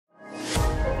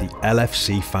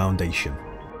LFC Foundation,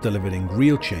 delivering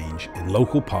real change in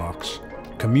local parks,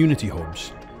 community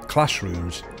hubs,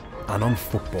 classrooms and on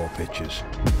football pitches.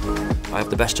 I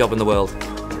have the best job in the world.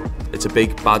 It's a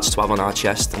big badge to have on our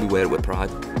chest and we wear it with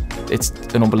pride. It's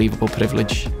an unbelievable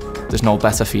privilege. There's no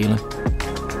better feeling.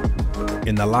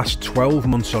 In the last 12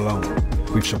 months alone,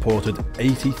 we've supported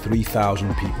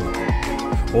 83,000 people.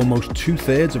 Almost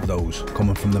 2/3 of those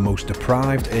coming from the most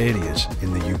deprived areas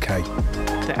in the UK.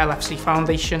 The LFC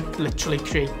Foundation literally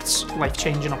creates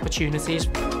life-changing opportunities.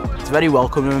 It's very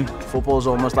welcoming. Football's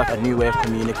almost like a new way of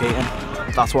communicating.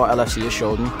 That's what LFC has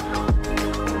showed me.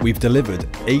 We've delivered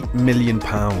 £8 million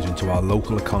into our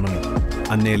local economy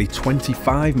and nearly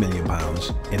 £25 million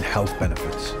in health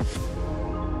benefits.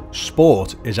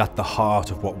 Sport is at the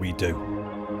heart of what we do.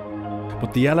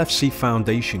 But the LFC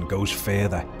Foundation goes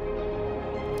further,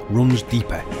 runs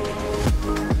deeper.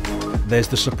 There's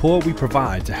the support we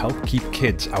provide to help keep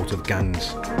kids out of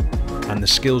gangs, and the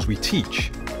skills we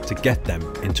teach to get them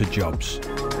into jobs.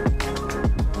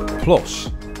 Plus,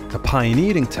 the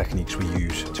pioneering techniques we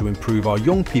use to improve our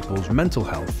young people's mental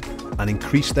health and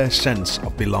increase their sense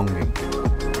of belonging.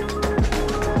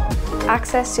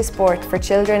 Access to sport for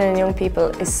children and young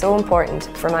people is so important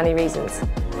for many reasons.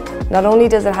 Not only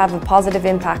does it have a positive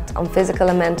impact on physical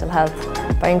and mental health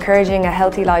by encouraging a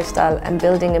healthy lifestyle and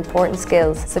building important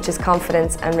skills such as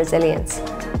confidence and resilience,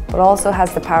 but also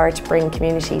has the power to bring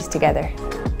communities together.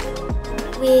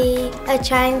 We are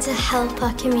trying to help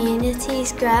our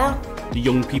communities grow. The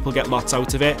young people get lots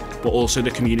out of it, but also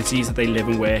the communities that they live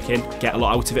and work in get a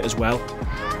lot out of it as well.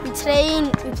 We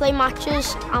train, we play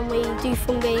matches and we do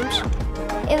fun games.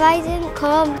 If I didn't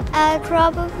come, I'd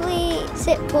probably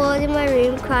sit bored in my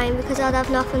room crying because I'd have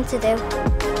nothing to do.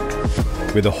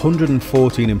 With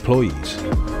 114 employees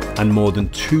and more than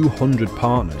 200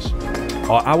 partners,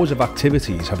 our hours of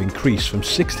activities have increased from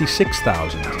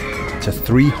 66,000 to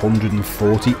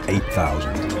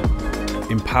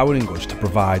 348,000, empowering us to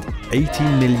provide £80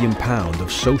 million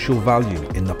of social value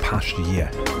in the past year.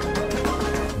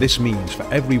 This means for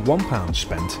every £1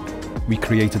 spent, we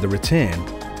created a return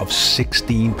of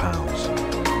 £16.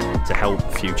 To help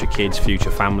future kids, future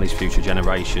families, future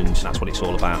generations, that's what it's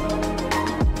all about.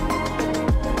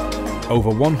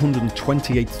 Over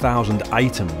 128,000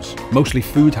 items, mostly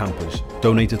food hampers,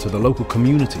 donated to the local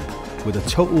community with a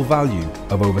total value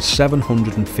of over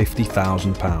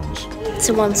 £750,000. It's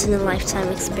a once-in-a-lifetime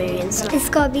experience. It's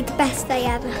got to be the best day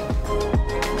ever.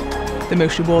 The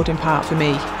most rewarding part for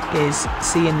me is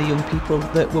seeing the young people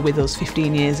that were with us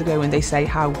 15 years ago and they say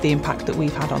how the impact that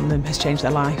we've had on them has changed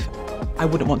their life. I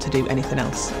wouldn't want to do anything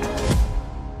else.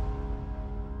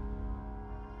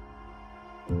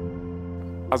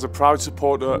 As a proud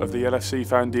supporter of the LFC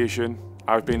Foundation,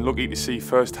 I've been lucky to see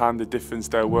firsthand the difference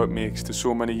their work makes to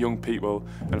so many young people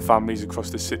and families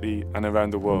across the city and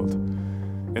around the world.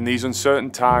 In these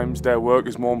uncertain times, their work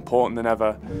is more important than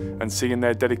ever, and seeing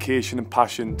their dedication and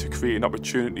passion to creating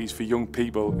opportunities for young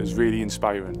people is really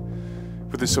inspiring.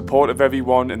 With the support of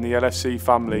everyone in the LFC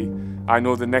family, I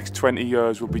know the next 20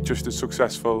 years will be just as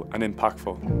successful and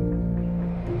impactful.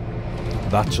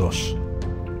 That's us,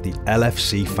 the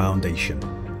LFC Foundation,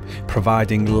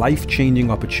 providing life-changing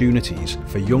opportunities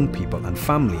for young people and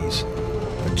families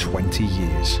for 20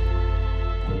 years.